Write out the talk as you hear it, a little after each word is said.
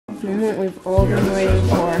moment we've all been waiting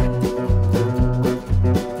for.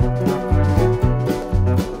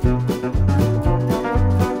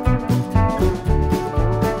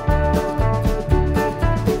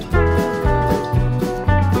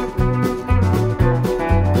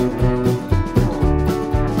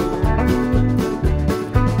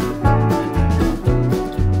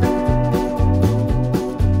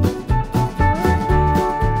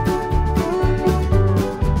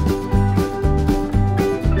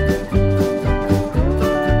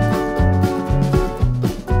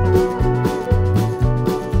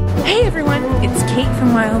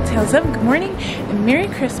 From Wild Tales of. Good morning and Merry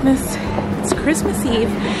Christmas. It's Christmas Eve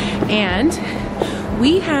and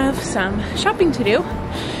we have some shopping to do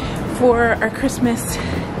for our Christmas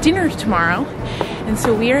dinner tomorrow, and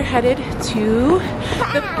so we are headed to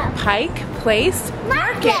the Pike Place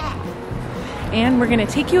Market and we're going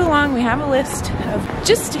to take you along. We have a list of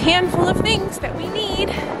just a handful of things that we need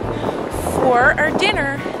for our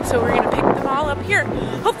dinner, so we're going to pick them all up here.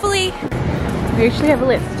 Hopefully we actually have a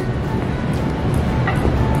list.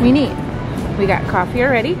 We got coffee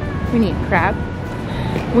already, we need crab,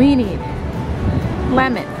 we need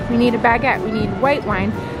lemon, we need a baguette, we need white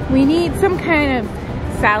wine, we need some kind of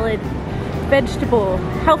salad, vegetable,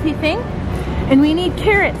 healthy thing, and we need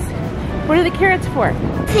carrots. What are the carrots for?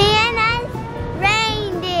 Santa's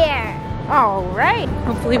reindeer. All right,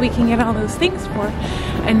 hopefully we can get all those things for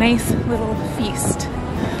a nice little feast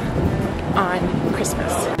on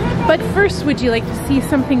Christmas. But first, would you like to see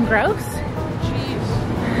something gross?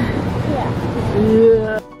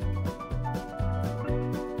 Yeah.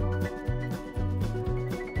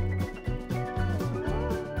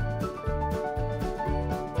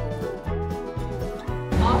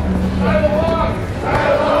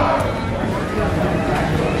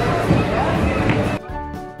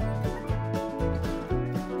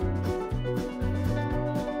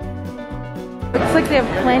 Looks like they have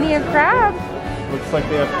plenty of crab. Looks like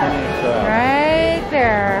they have plenty of crab. Right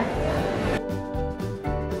there.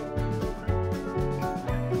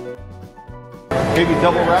 Maybe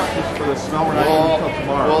double wrap just for the smell. We're not even until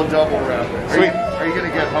tomorrow. We'll double wrap it. Sweet. Are you gonna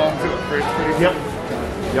get home to the fridge pretty Yep. soon?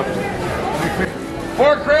 Yep.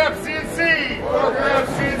 4 crab CNC! 4 crab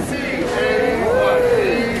CNC! 81,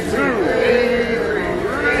 82, 83.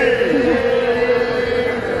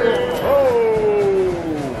 Oh!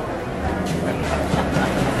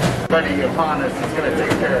 Buddy Johannes is gonna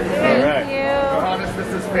take care of you. Thank All right. you. Johannes, this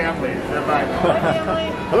is family. They're my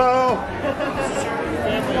Hello.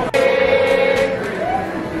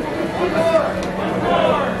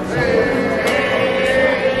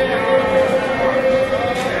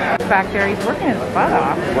 Back there, he's working his butt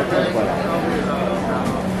off.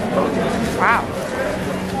 Wow.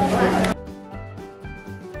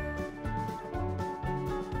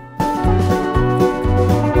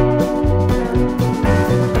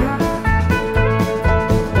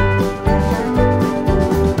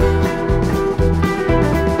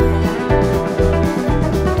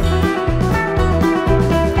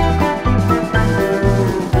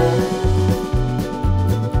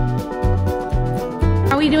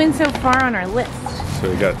 So far on our list. So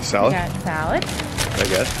we got salad. We got salad.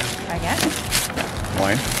 Baguette.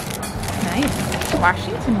 Wine. Nice.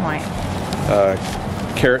 Washington wine.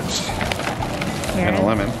 Carrots. And a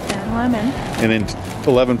lemon. And lemon. And then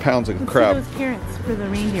 11 pounds of crab. Let's see those carrots for the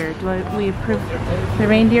reindeer. We approve? The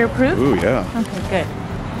reindeer approve? Ooh, yeah. Okay, good.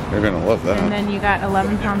 They're gonna love that. And then you got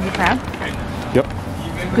 11 pounds of crab. Yep.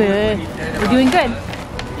 Good. We're doing good.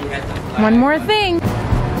 One more thing.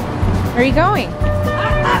 Where are you going?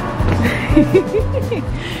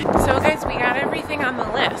 So guys, we got everything on the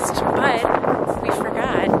list, but we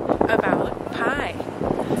forgot about pie.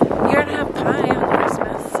 You gotta have pie on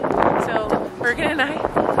Christmas. So Bergen and I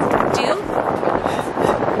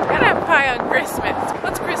gotta have pie on Christmas.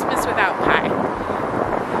 What's Christmas without pie?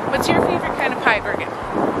 What's your favorite kind of pie, Bergen?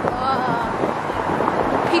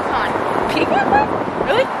 Pecan. Pecan pie?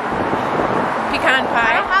 Really? Pecan pie?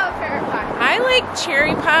 I don't have a favorite pie. I like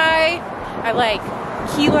cherry pie. I like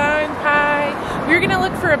key lime pie. We were gonna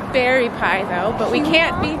look for a berry pie though, but we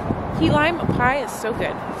can't be. Key lime pie is so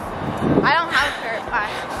good. I don't have a favorite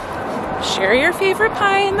pie. Share your favorite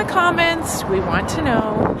pie in the comments. We want to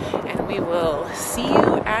know, and we will see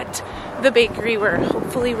you at the bakery where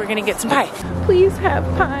hopefully we're gonna get some pie. Please have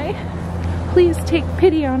pie. Please take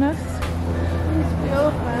pity on us. It's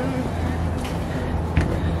real fun.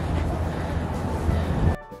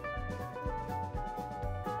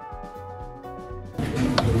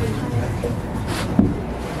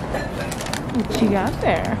 What you got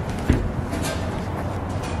there?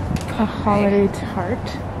 A holiday tart.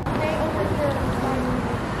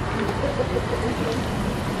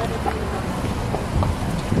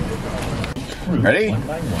 Ready?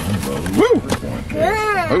 Woo!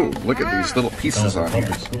 Oh, look at these little pieces on here.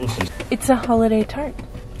 It's a holiday tart.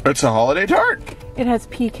 It's a holiday tart. It has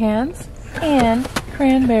pecans and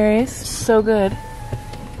cranberries. So good.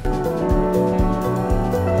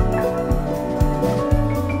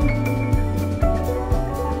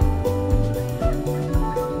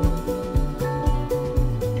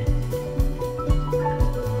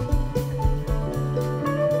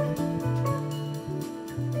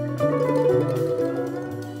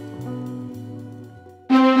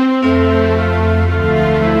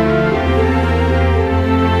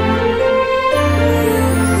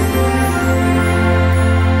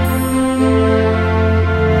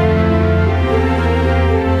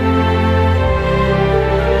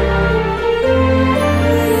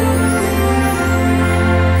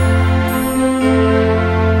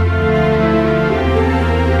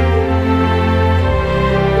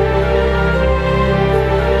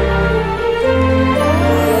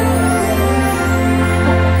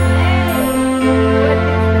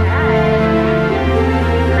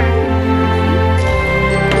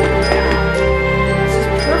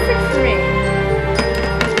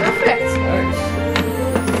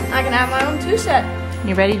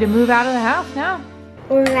 You ready to move out of the house now?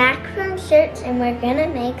 We're back from church and we're gonna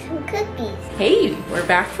make some cookies. Hey, we're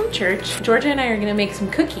back from church. Georgia and I are gonna make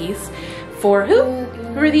some cookies for who?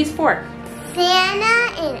 Who are these for?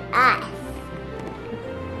 Santa and us.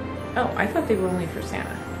 Oh, I thought they were only for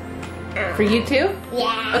Santa. For you too?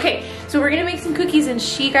 Yeah. Okay, so we're gonna make some cookies and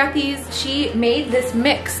she got these, she made this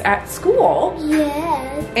mix at school.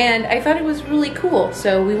 Yes. And I thought it was really cool,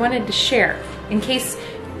 so we wanted to share in case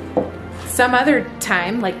some other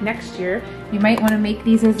time, like next year, you might want to make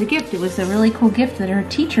these as a gift. It was a really cool gift that her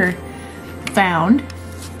teacher found.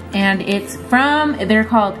 And it's from, they're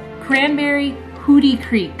called Cranberry Hootie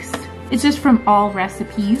Creeks. It's just from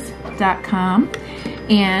allrecipes.com.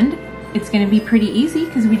 And it's gonna be pretty easy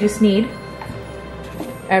because we just need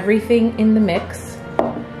everything in the mix.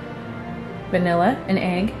 Vanilla, an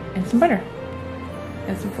egg, and some butter.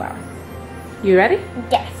 And some flour. You ready?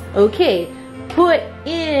 Yes. Okay. Put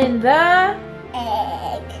in the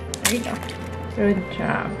Egg. There you go. Good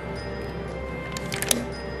job.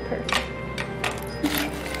 Perfect.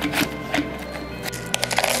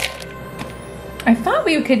 I thought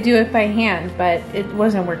we could do it by hand, but it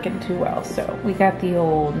wasn't working too well, so we got the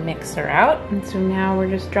old mixer out, and so now we're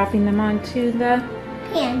just dropping them onto the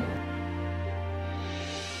Pan.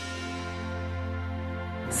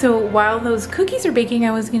 So while those cookies are baking,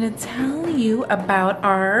 I was gonna tell you about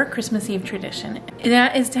our Christmas Eve tradition.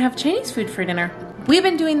 That is to have Chinese food for dinner. We've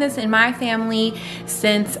been doing this in my family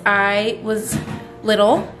since I was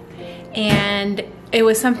little, and it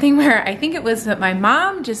was something where I think it was that my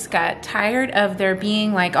mom just got tired of there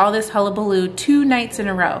being like all this hullabaloo 2 nights in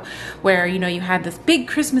a row, where you know you had this big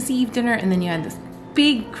Christmas Eve dinner and then you had this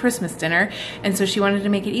big Christmas dinner, and so she wanted to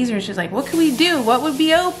make it easier. She's like, what could we do? What would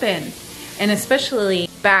be open? And especially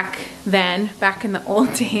back then, back in the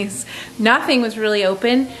old days, nothing was really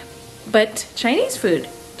open but Chinese food.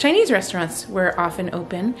 Chinese restaurants were often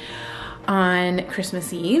open on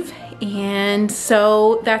Christmas Eve. And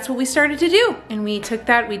so that's what we started to do. And we took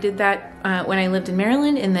that, we did that when I lived in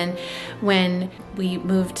Maryland. And then when we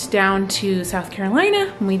moved down to South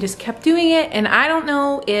Carolina, we just kept doing it. And I don't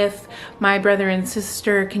know if my brother and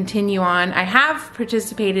sister continue on. I have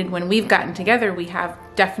participated when we've gotten together. We have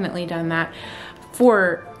definitely done that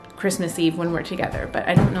for Christmas Eve when we're together, but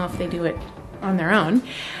I don't know if they do it on their own.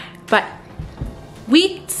 But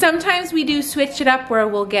sometimes we do switch it up where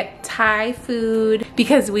we'll get Thai food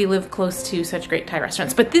because we live close to such great Thai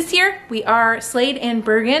restaurants. But this year we are Slade and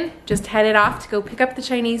Bergen just headed off to go pick up the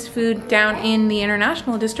Chinese food down in the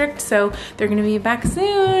International District. So they're gonna be back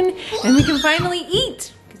soon and we can finally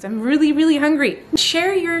eat because I'm really, really hungry.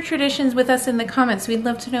 Share your traditions with us in the comments. We'd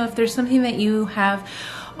love to know if there's something that you have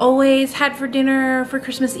always had for dinner for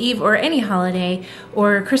Christmas Eve or any holiday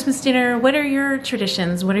or Christmas dinner. What are your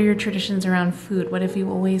traditions? What are your traditions around food? What have you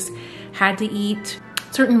always had to eat?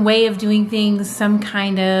 Certain way of doing things, some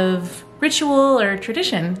kind of ritual or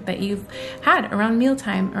tradition that you've had around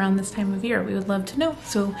mealtime around this time of year. We would love to know.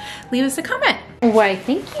 So leave us a comment. Why,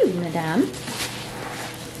 thank you, madame.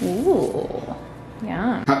 Ooh,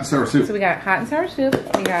 yeah. Hot and sour soup. So we got hot and sour soup.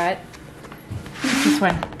 We got this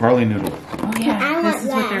one. Barley noodle. Oh yeah, this is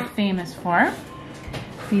what they're famous for.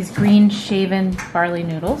 These green shaven barley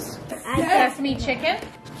noodles. Sesame chicken.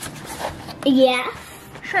 Yeah.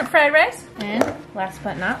 Shrimp fried rice. And last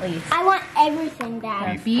but not least, I want everything,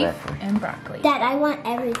 Dad. beef and broccoli. Dad, I want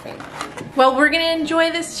everything. Well, we're gonna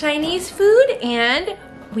enjoy this Chinese food, and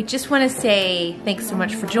we just wanna say thanks so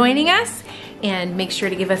much for joining us. and make sure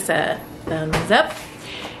to give us a thumbs up.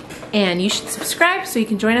 And you should subscribe so you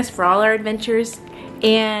can join us for all our adventures.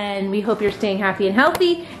 And we hope you're staying happy and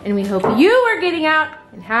healthy. And we hope you are getting out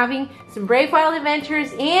and having some brave wild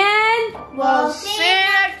adventures. And We'll see you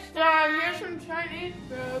next time. Here's some Chinese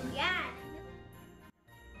food. Yeah.